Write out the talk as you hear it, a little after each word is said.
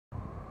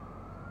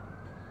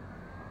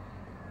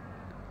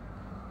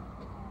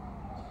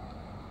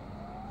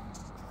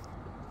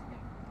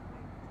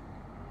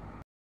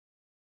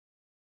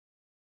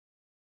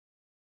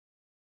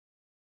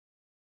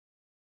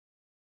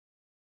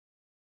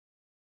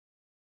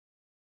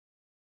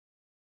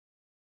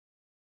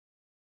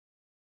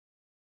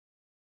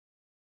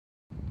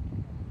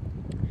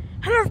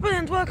Hello everybody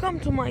and welcome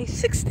to my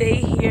 6th day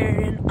here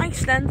in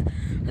Iceland.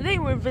 Today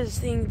we're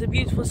visiting the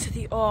beautiful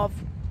city of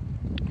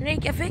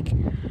Reykjavik,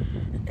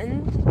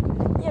 and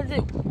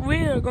yeah, we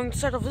are going to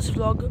start off this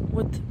vlog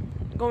with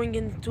going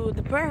into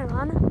the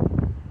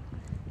Perlan.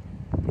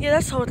 Yeah,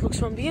 that's how it looks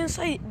from the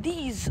inside.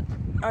 These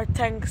are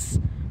tanks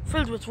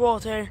filled with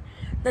water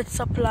that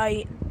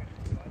supply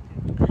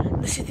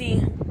the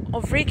city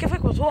of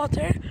Reykjavik with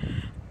water.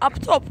 Up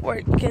top where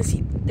you can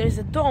see there's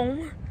a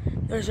dome,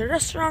 there's a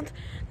restaurant,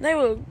 and I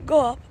will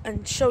go up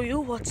and show you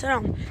what's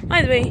around.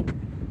 By the way,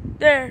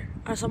 there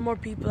are some more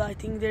people. I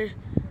think they're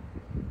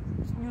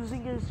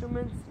using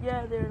instruments.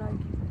 Yeah, they're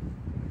like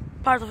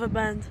part of a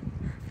band.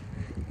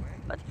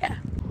 But yeah.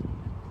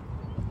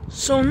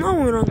 So now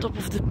we're on top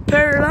of the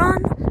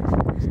Perlan.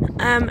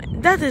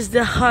 That is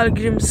the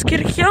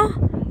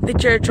Hallgrímskirkja, the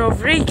Church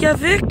of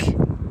Reykjavik.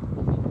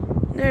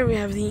 There we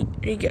have the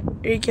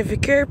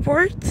Reykjavik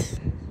airport.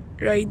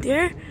 Right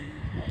there,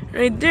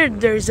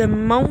 there's a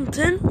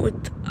mountain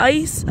with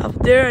ice up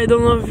there. I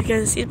don't know if you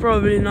can see it,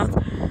 probably not.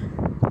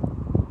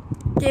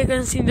 Yeah, you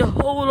can see the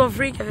whole of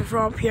Reykjavik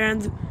from up here,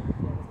 and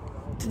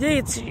today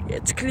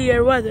it's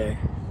clear weather,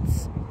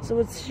 so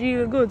it's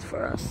really good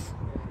for us.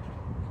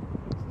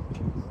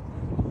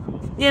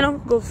 You know,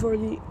 go for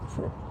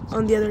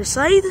on the other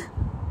side,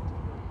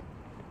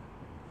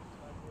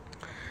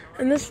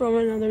 and this from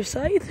another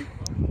side.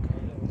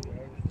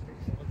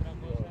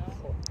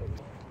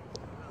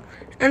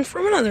 And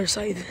from another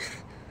side.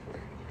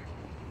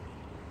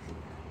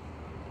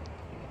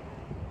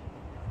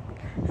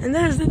 And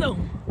there's the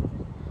dome.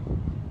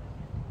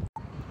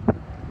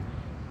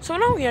 So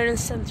now we are in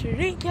center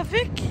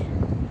Reykjavik,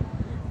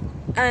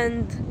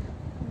 and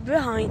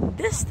behind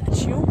this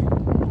statue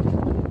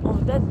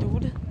of that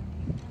dude,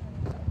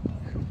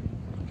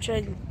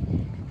 try to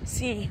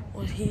see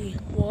what he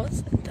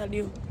was and tell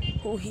you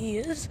who he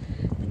is.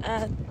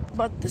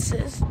 But this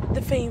is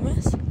the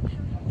famous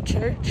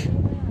church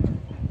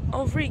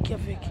of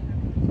Reykjavik,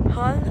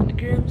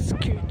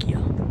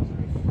 Hallgrímskirkja.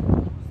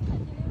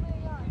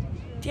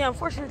 Yeah,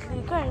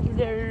 unfortunately, currently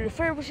they're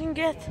refurbishing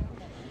it.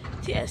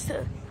 Yeah,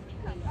 still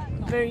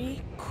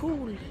very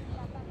cool.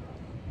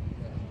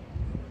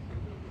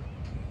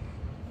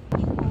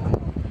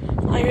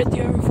 I read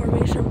your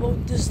information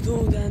about this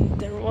dude,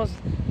 and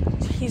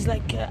he's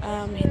like,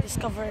 he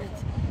discovered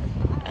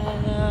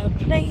a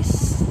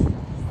place.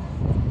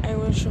 I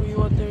will show you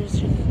what there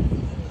is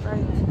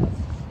right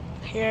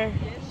here.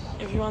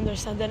 If you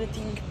understand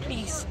anything,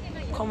 please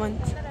comment.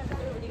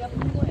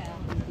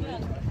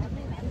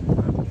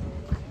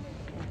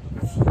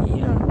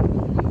 Yeah,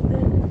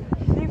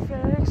 Leif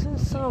Erikson,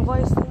 son of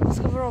Iceland,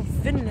 discoverer of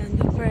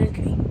Finland,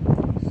 apparently.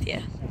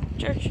 Yeah,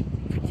 church,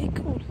 pretty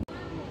cool.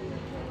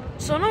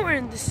 So now we're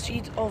in the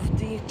street of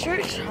the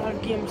church,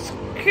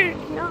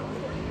 Hallgrímskirkja,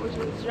 which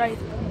is right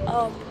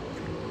up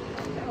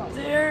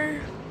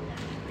there.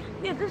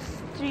 Yeah, this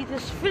street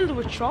is filled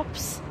with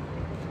shops.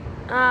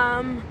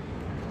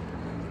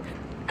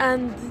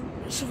 And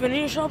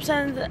souvenir shops,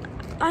 and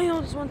I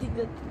noticed one thing,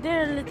 that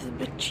they're a little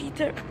bit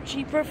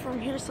cheaper from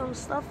here, some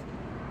stuff.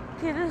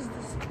 Here is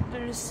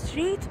the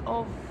street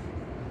of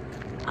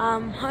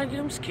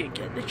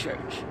Hallgrímskirkja, the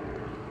church.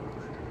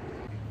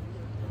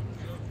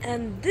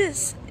 And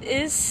this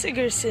is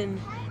Sigurðsson,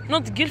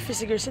 not Gylfi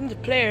Sigurðsson, the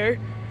player,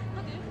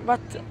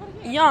 but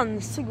Jan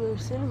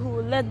Sigurðsson,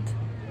 who led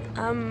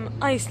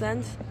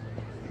Iceland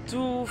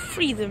to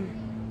freedom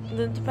and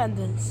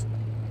independence.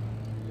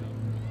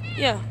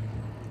 Yeah.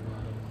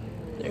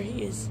 There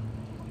he is.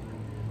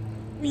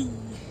 Me.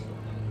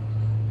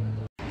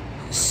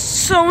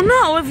 So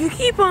now, if you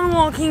keep on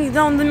walking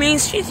down the main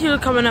street, you'll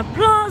come in a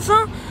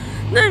plaza.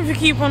 Then if you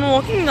keep on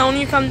walking down,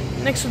 you come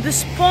next to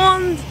this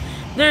pond.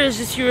 There is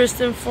a tourist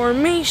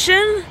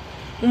information.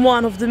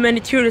 One of the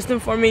many tourist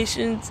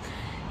informations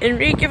in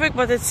Reykjavik,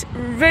 but it's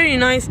very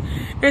nice.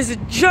 There's a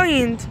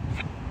giant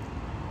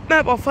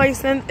map of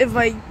Iceland. If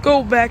I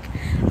go back,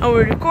 I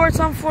will record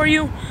some for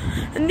you.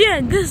 And yeah,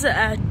 this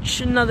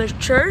is another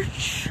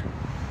church.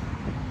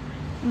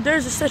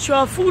 There's a statue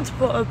of a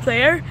football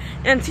player,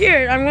 and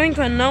here I'm going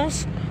to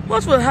announce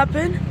what will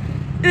happen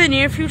in the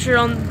near future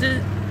on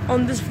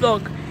this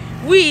vlog.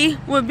 We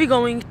will be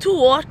going to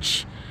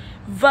watch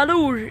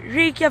Valur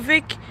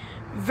Reykjavik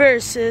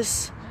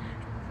versus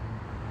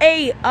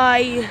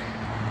IA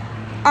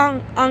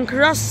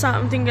Akraness,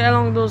 something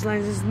along those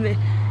lines.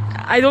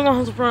 I don't know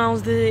how to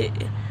pronounce the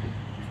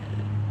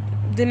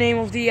name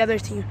of the other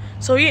team.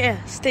 So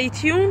yeah, stay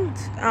tuned.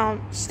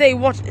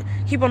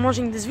 Keep on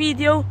watching this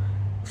video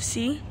to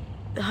see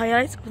the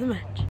highlights of the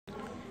match.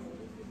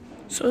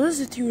 So this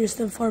is the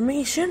tourist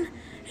information.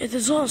 It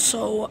is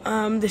also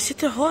the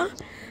city hall.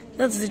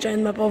 That's the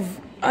giant map of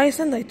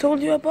Iceland I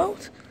told you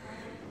about.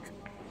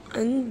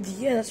 And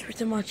yeah, that's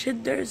pretty much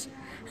it. There's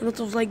a lot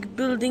of like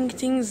building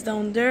things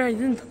down there. I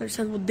didn't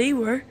understand what they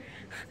were.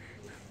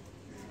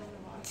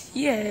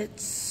 Yeah,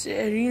 it's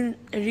a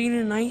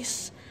really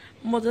nice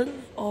model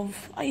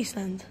of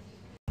Iceland.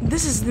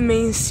 This is the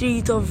main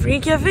street of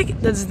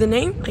Reykjavik. That's the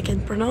name. I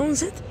can't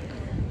pronounce it.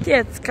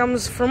 Yeah, it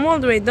comes from all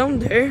the way down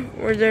there,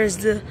 where there's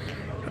the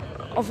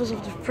office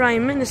of the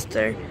Prime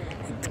Minister.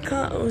 It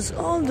goes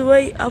all the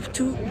way up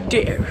to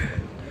there,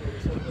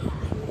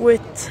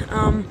 with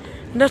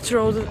that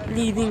road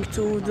leading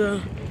to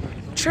the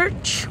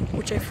church,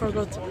 which I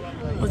forgot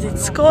what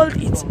it's called.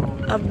 It's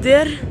up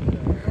there.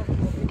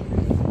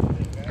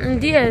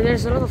 And yeah,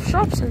 there's a lot of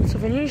shops and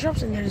souvenir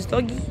shops, and there's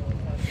doggy.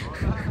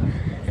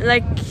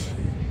 Like,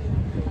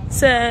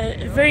 it's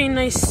a very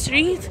nice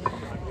street,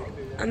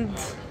 and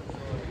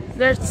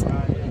this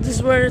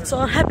is where it's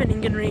all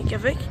happening in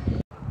Reykjavik.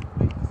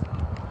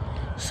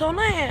 So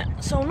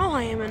now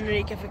I am in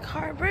Reykjavik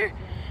Harbor,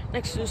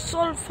 next to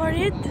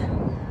Solfarid,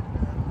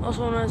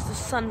 also known as the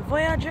Sun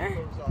Voyager.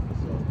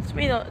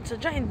 It's a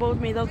giant boat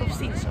made out of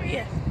steel. So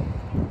yeah,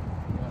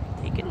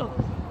 take a look.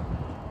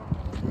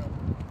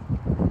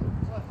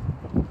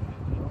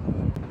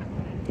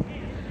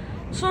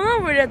 So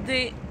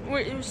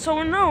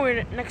now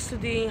we're next to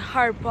the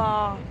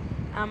Harpa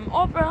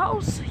Opera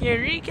House here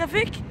in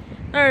Reykjavik.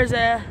 There's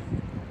a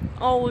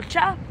old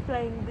chap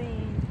playing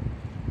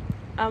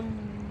a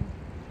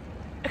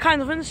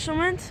kind of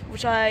instrument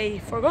which I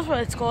forgot what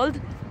it's called.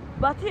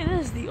 But here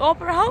is the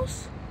Opera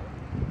House.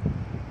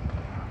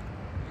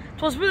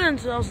 It was built in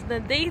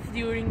 2008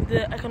 during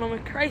the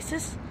economic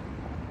crisis.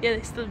 Yeah,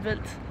 they still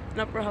built an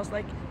opera house.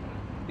 Like,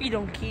 we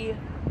don't care.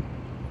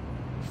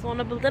 Just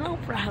wanna build an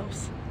opera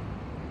house.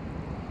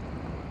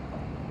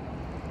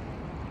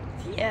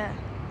 Yeah,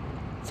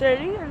 it's a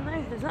really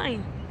nice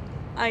design.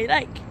 I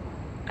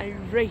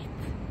rate.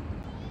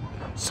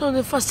 So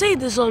the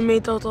facade is all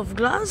made out of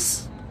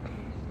glass.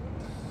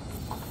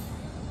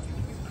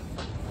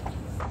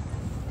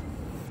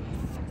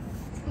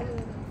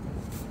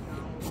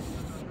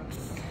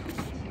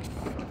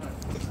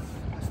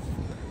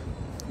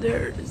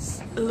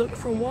 There's a look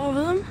from one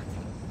of them.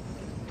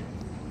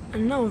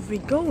 And now if we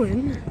go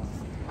in,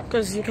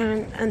 because you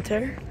can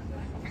enter,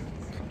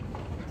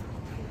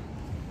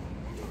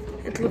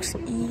 it looks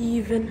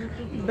even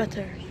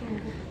better.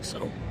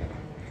 So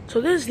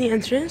this is the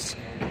entrance.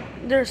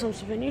 There are some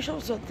souvenir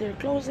shops that they're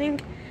closing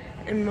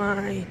in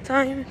my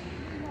time,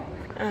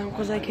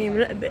 because I came a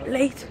little bit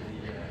late.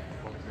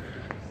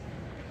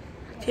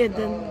 Yeah,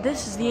 then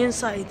this is the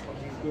inside.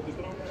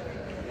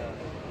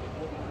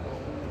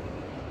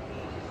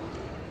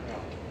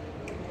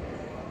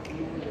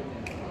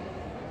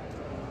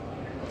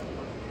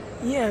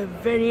 Yeah,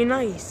 very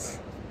nice.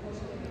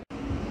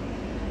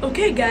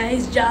 Okay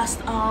guys, just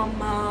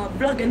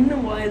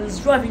vlogging while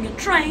driving a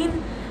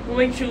train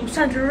going to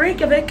Central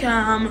Reykjavik.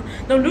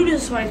 Don't do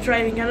this while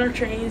driving other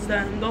trains,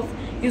 then don't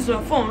use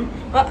your phone.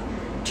 But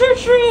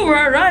true,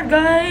 we're arrived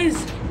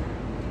guys.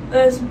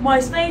 There's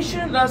my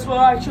station, that's where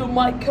I show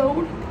my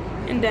code.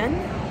 And then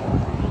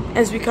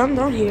as we come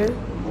down here,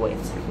 wait,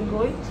 it's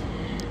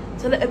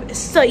a little bit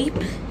steep.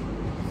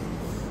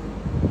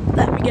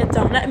 Let me get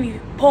down, let me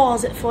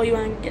pause it for you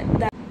and get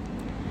down.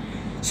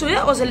 So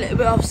that was a little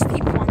bit of a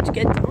steep one to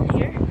get down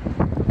here.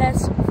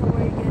 That's before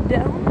we get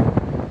down.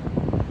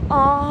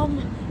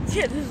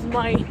 Yeah, this is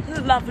my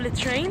lovely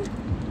train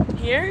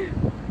here,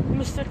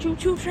 Mr. Choo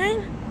Choo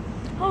train.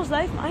 How's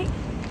life, mate?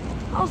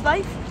 How's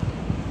life?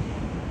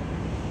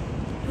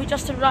 We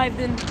just arrived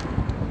in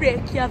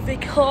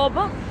Reykjavik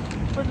Harbor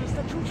with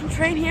Mr. Choo Choo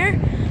train here.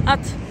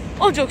 At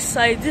all jokes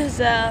aside, this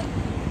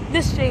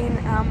train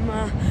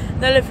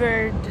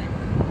delivered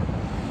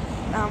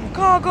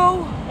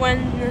cargo when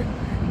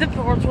the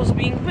port was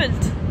being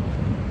built.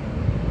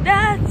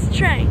 That's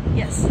train,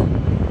 yes.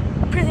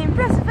 Pretty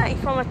impressive, eh?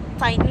 From a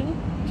tiny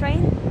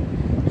train.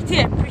 But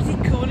yeah, pretty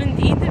cool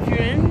indeed if you're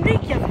in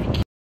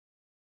Reykjavik.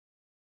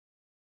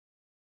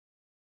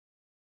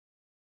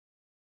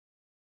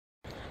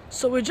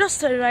 So we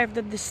just arrived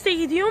at the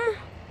stadium.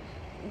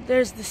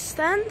 There's the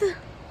stand.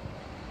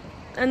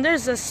 And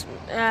there's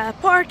a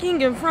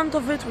parking in front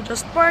of it. We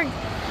just parked.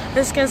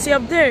 As you can see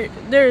up there,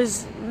 there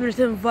is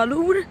written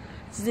Valur.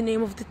 It's the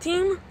name of the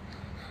team.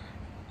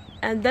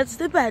 And that's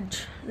the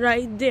badge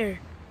right there.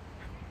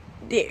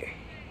 There.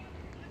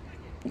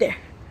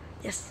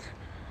 Yes.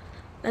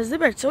 That's the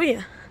badge. So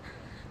yeah,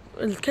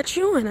 we'll catch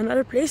you in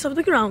another place of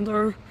the ground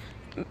or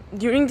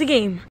during the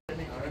game.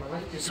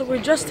 So we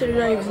just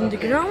arrived in the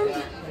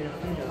ground.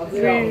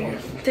 We're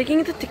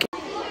taking the ticket.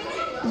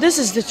 This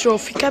is the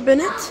trophy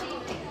cabinet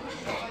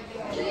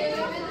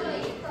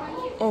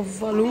of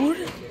Valur.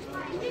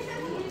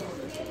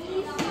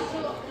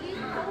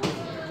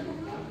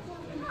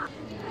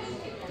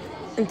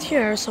 And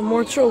here are some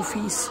more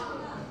trophies.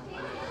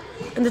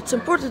 And it's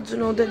important to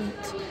know that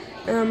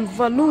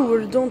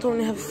Valur don't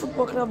only have a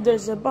football club,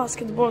 there's a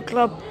basketball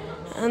club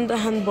and a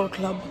handball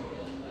club.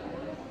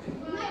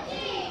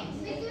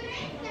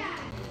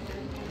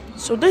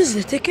 So this is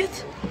the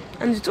ticket,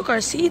 and we took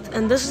our seat,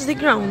 and this is the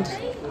ground.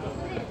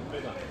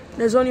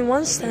 There's only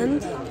one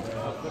stand.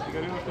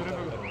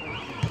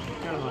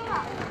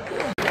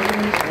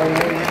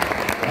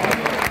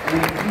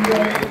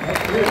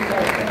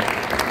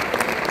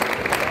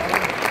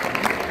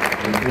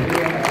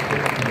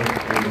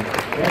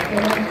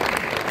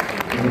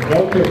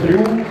 Nummer 3,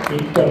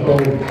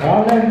 Interpol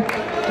Kale.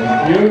 Nummer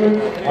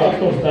 4,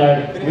 Altostar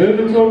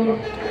Guðmundsson.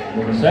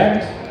 Nummer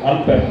 6,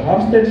 Albert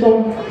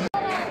Hafsteinsson.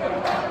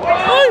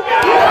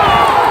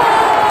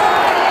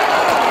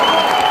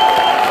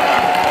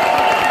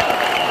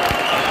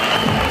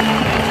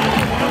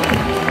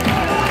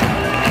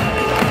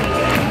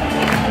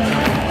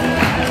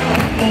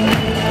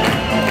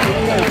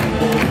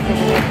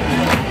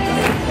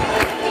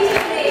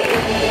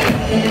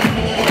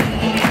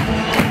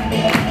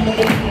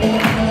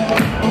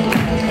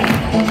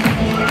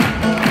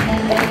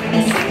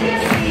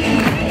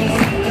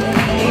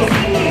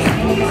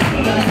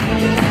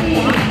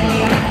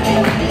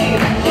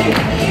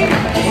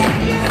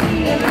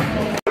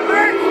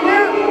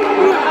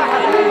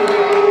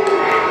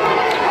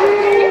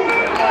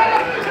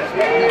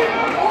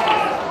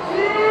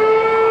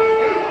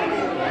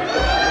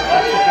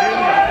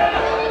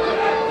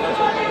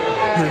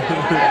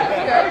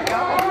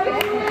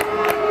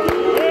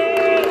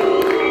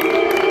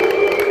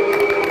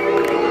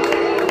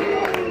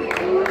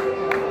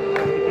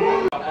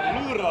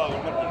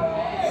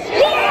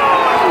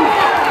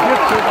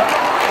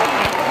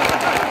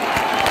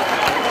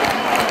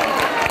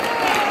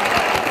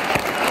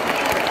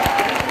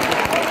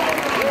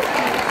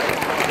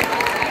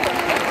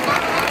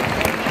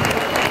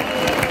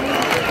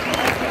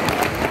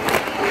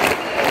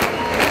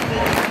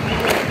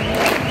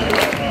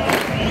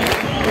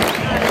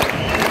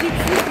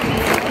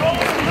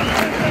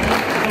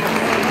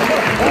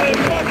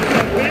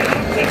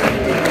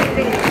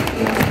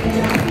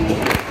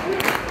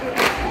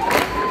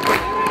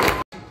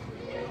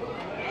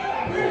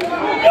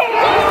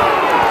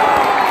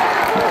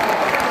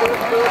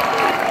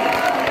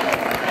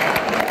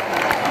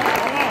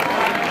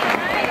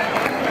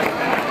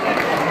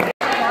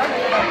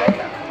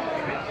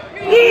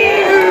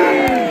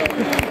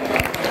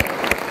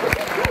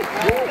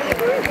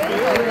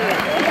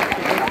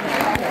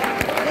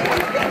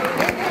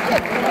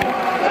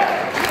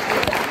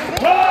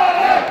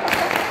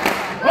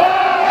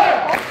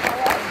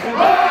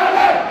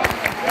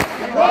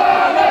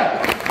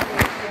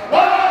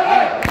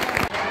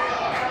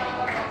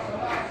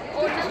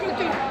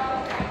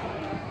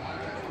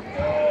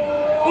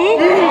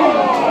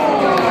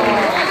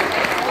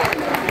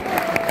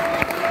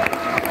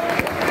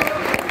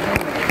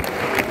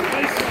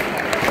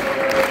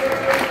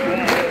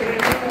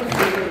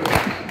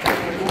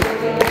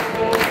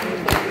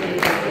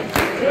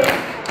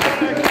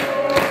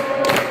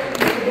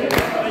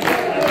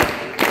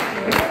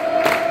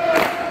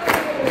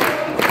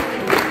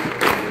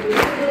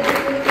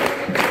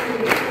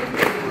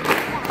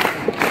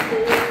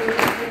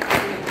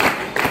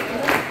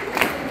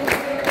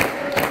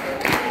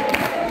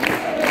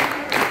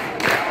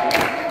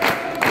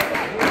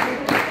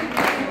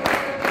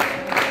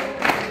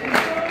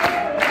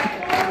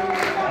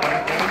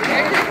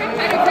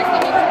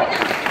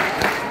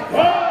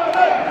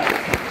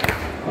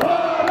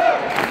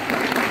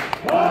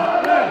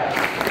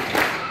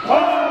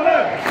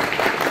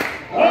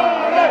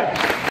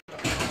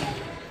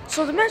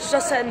 So the match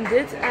just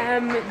ended.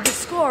 The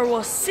score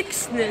was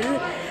 6-0.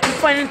 The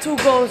final 2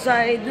 goals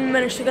I didn't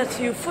manage to get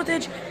to you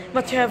footage,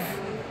 but you have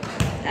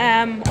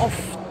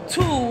of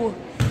 2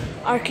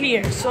 are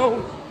clear.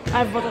 So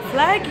I've got a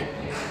flag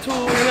to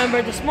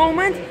remember this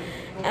moment,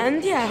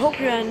 and yeah, I hope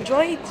you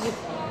enjoyed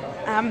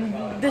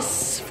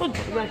this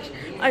football match.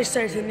 I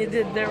certainly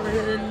did. There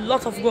were a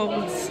lot of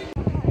goals.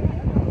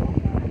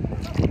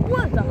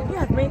 Well done, you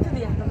have made it to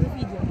the end of the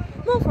video.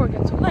 Don't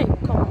forget to like,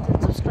 comment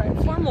and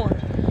subscribe for more.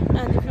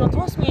 And if you want to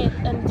ask me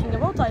anything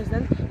about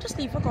Iceland, just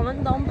leave a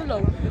comment down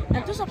below.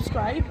 And to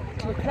subscribe,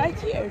 click right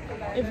here.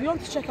 If you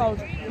want to check out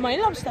my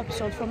last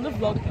episode from the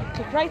vlog,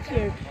 click right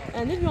here.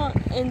 And if you want,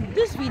 in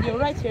this video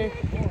right here,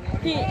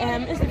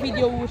 is the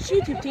video which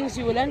YouTube thinks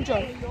you will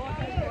enjoy.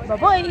 Bye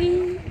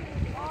bye!